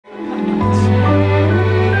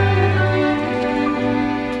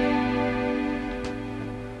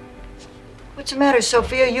matter,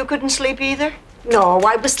 Sophia? You couldn't sleep either? No,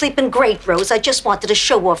 I was sleeping great, Rose. I just wanted to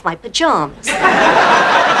show off my pajamas.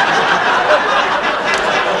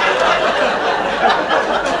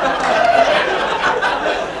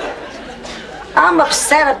 I'm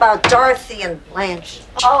upset about Dorothy and Blanche.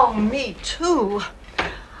 Oh, me too.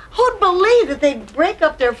 Who'd believe that they'd break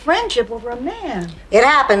up their friendship over a man? It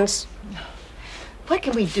happens. What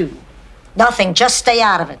can we do? Nothing, just stay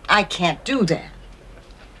out of it. I can't do that.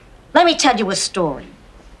 Let me tell you a story.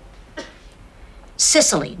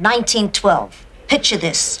 Sicily, 1912. Picture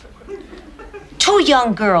this. 2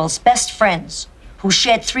 young girls, best friends, who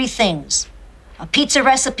shared 3 things: a pizza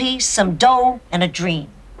recipe, some dough, and a dream.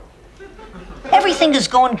 Everything is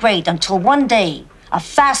going great until one day, a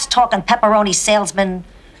fast-talking pepperoni salesman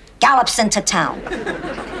gallops into town.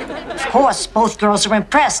 Of course, both girls are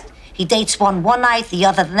impressed. He dates one night, the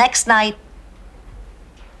other the next night.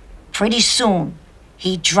 Pretty soon,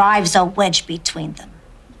 he drives a wedge between them.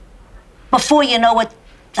 Before you know it,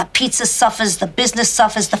 the pizza suffers, the business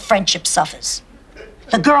suffers, the friendship suffers.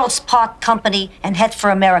 The girls part company and head for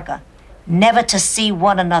America, never to see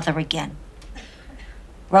one another again.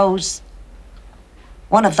 Rose,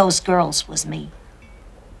 one of those girls was me.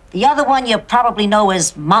 The other one you probably know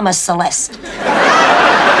as Mama Celeste.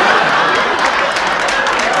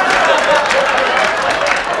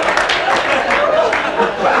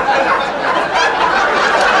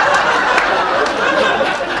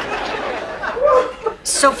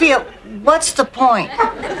 Sophia, what's the point?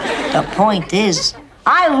 The point is,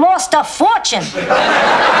 I lost a fortune.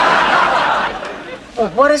 Well,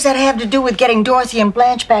 what does that have to do with getting Dorothy and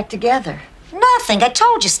Blanche back together? Nothing. I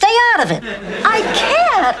told you, stay out of it. I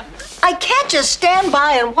can't just stand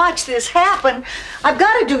by and watch this happen. I've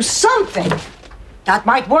got to do something. That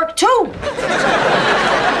might work too.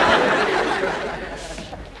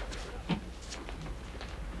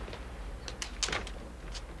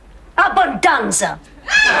 Abundanza.